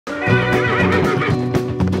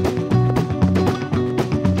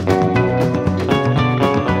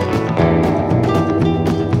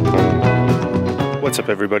What's up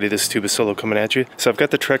everybody, this is Tuba Solo coming at you. So I've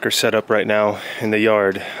got the Trekker set up right now in the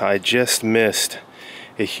yard. I just missed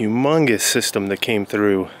a humongous system that came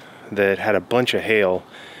through that had a bunch of hail.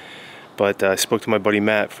 But I spoke to my buddy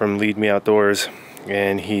Matt from Lead Me Outdoors,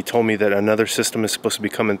 and he told me that another system is supposed to be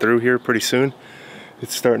coming through here pretty soon.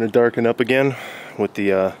 It's starting to darken up again with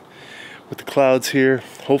the clouds here.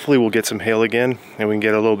 Hopefully we'll get some hail again and we can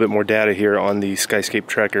get a little bit more data here on the Skyscape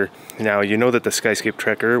Trekker. Now, you know that the Skyscape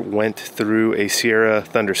Trekker went through a Sierra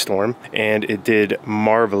thunderstorm and it did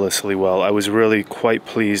marvelously well. I was really quite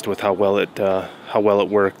pleased with how well it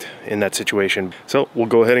worked in that situation. So we'll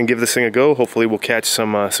go ahead and give this thing a go. Hopefully we'll catch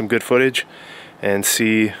some good footage and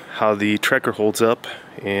see how the Trekker holds up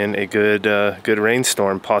in a good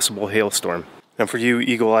rainstorm, possible hailstorm. Now for you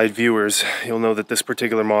eagle-eyed viewers, you'll know that this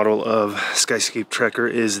particular model of Skyscape Trekker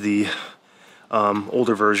is the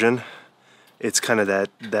older version. It's kind of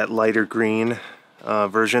that lighter green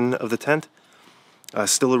version of the tent.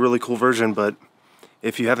 Still a really cool version, but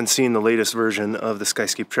if you haven't seen the latest version of the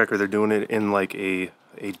Skyscape Trekker, they're doing it in like a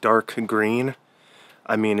dark green.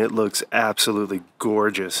 I mean, it looks absolutely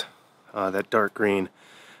gorgeous, that dark green.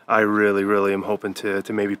 I really am hoping to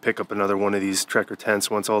maybe pick up another one of these Trekker tents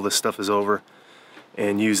once all this stuff is over,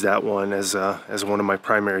 and use that one as one of my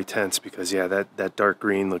primary tents, because yeah, that dark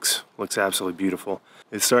green looks absolutely beautiful.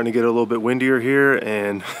 It's starting to get a little bit windier here,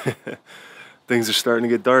 and things are starting to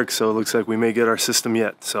get dark, so it looks like we may get our system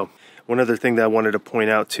yet. So one other thing that I wanted to point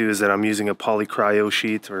out too is that I'm using a polycryo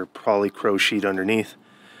sheet or polycro sheet underneath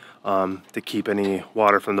to keep any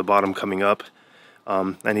water from the bottom coming up.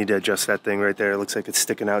 I need to adjust that thing right there. It looks like it's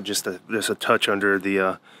sticking out just a touch under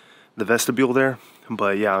the vestibule there.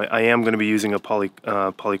 But yeah, I am going to be using a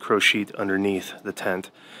polycro sheet underneath the tent.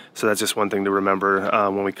 So that's just one thing to remember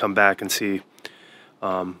when we come back and see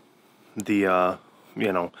you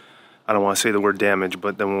know, I don't want to say the word damage,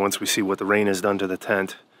 but then once we see what the rain has done to the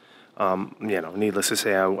tent, you know, needless to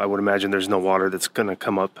say, I would imagine there's no water that's going to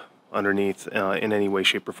come up underneath in any way,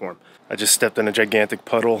 shape, or form. I just stepped in a gigantic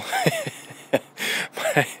puddle.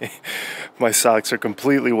 My socks are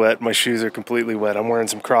completely wet. My shoes are completely wet. I'm wearing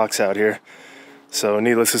some Crocs out here. So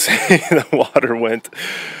needless to say, the water went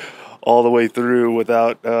all the way through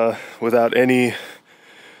without anything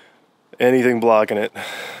blocking it.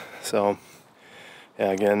 So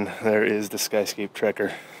yeah, again, there is the Skyscape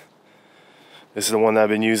Trekker. This is the one that I've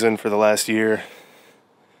been using for the last year,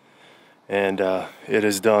 and it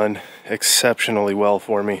has done exceptionally well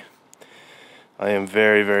for me. I am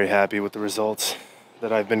very happy with the results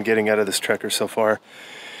that I've been getting out of this Trekker so far.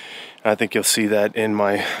 I think you'll see that in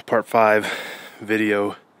my part 5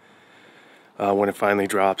 video when it finally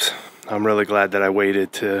drops. I'm really glad that I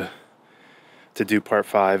waited to do part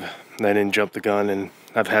 5. I didn't jump the gun, and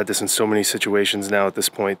I've had this in so many situations now at this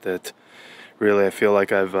point that really I feel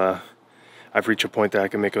like I've reached a point that I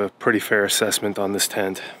can make a pretty fair assessment on this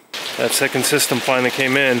tent. That second system finally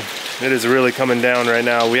came in. It is really coming down right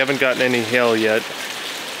now. We haven't gotten any hail yet,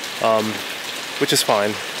 which is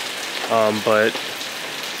fine. But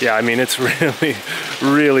yeah, I mean, it's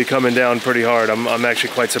really coming down pretty hard. I'm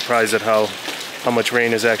actually quite surprised at how much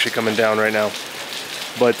rain is actually coming down right now.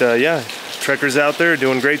 But yeah, Trekker's out there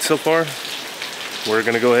doing great so far. We're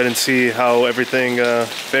gonna go ahead and see how everything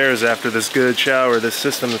fares after this good shower. This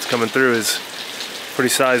system that's coming through is pretty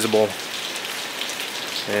sizable,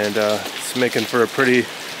 and it's making for a pretty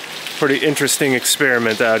interesting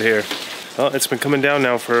experiment out here. Well, it's been coming down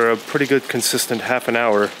now for a pretty good consistent half an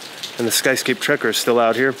hour, and the Skyscape Trekker is still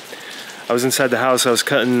out here. I was inside the house. I was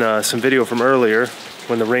cutting some video from earlier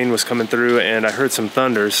when the rain was coming through, and I heard some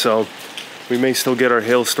thunder, so we may still get our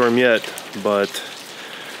hailstorm yet, but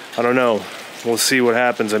I don't know. We'll see what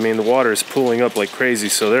happens. I mean, the water is pooling up like crazy,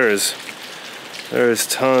 so there is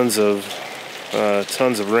tons of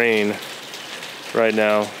rain right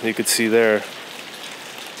now. You could see there.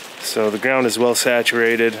 So the ground is well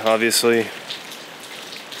saturated. Obviously,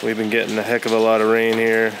 we've been getting a heck of a lot of rain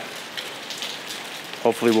here.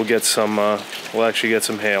 Hopefully, we'll get some. We'll actually get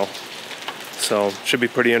some hail. So should be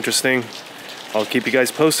pretty interesting. I'll keep you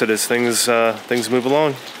guys posted as things move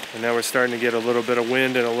along. And now we're starting to get a little bit of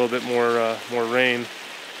wind and a little bit more rain.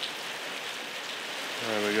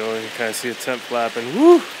 There we go. You can kind of see a tent flapping.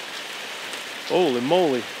 Woo! Holy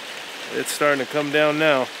moly! It's starting to come down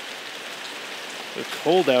now. It's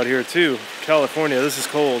cold out here too. California, this is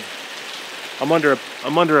cold. I'm under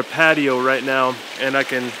a patio right now, and I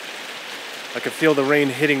can feel the rain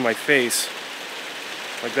hitting my face.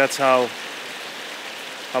 Like that's how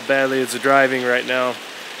badly it's driving right now.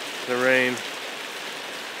 The rain.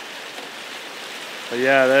 But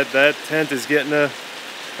yeah, that tent is getting a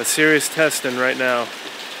serious testing right now.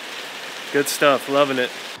 Good stuff, loving it.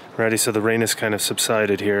 Alrighty, so the rain has kind of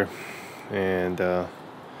subsided here, and the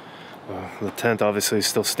tent obviously is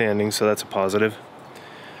still standing, so that's a positive.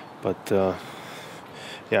 But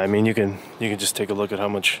yeah, I mean, you can just take a look at how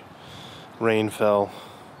much rain fell.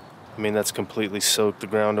 I mean, that's completely soaked the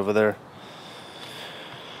ground over there.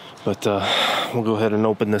 But we'll go ahead and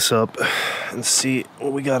open this up and see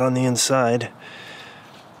what we got on the inside.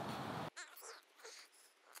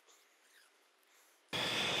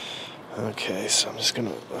 Okay, so I'm just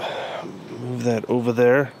gonna move that over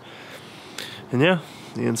there. And yeah,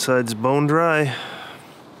 the inside's bone dry.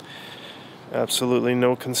 Absolutely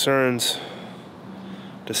no concerns.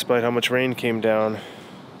 Despite how much rain came down,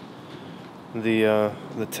 the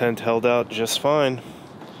tent held out just fine.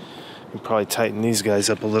 You can probably tighten these guys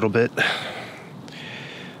up a little bit.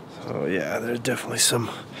 So yeah, there's definitely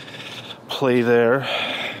some play there.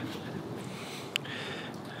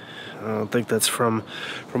 I don't think that's from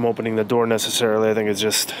opening the door necessarily. I think it's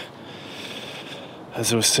just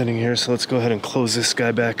as it was sitting here. So let's go ahead and close this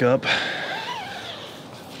guy back up.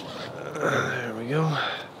 There we go.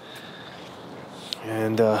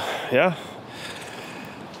 And yeah.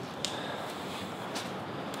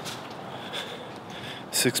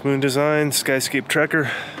 Six Moon Design, Skyscape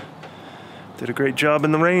Trekker. Did a great job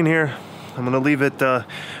in the rain here. I'm gonna leave it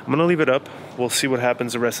up. We'll see what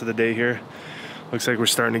happens the rest of the day here. Looks like we're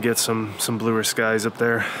starting to get some bluer skies up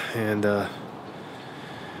there, and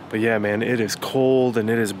but yeah, man, it is cold and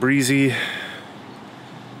it is breezy,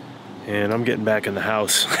 and I'm getting back in the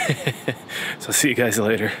house. So see you guys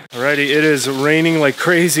later. Alrighty, it is raining like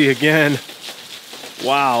crazy again.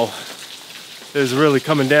 Wow, it is really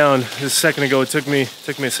coming down. Just a second ago, it took me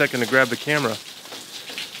a second to grab the camera,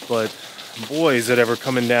 but boy, is it ever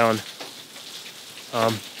coming down.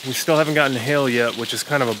 We still haven't gotten hail yet, which is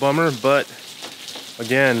kind of a bummer, but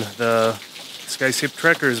again, the Skyscape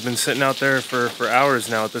Trekker has been sitting out there for hours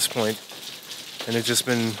now at this point, and it's just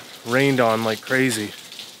been rained on like crazy.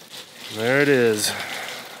 There it is,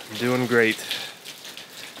 doing great.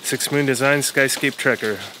 Six Moon Design Skyscape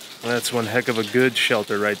Trekker. That's one heck of a good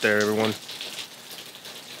shelter right there, everyone.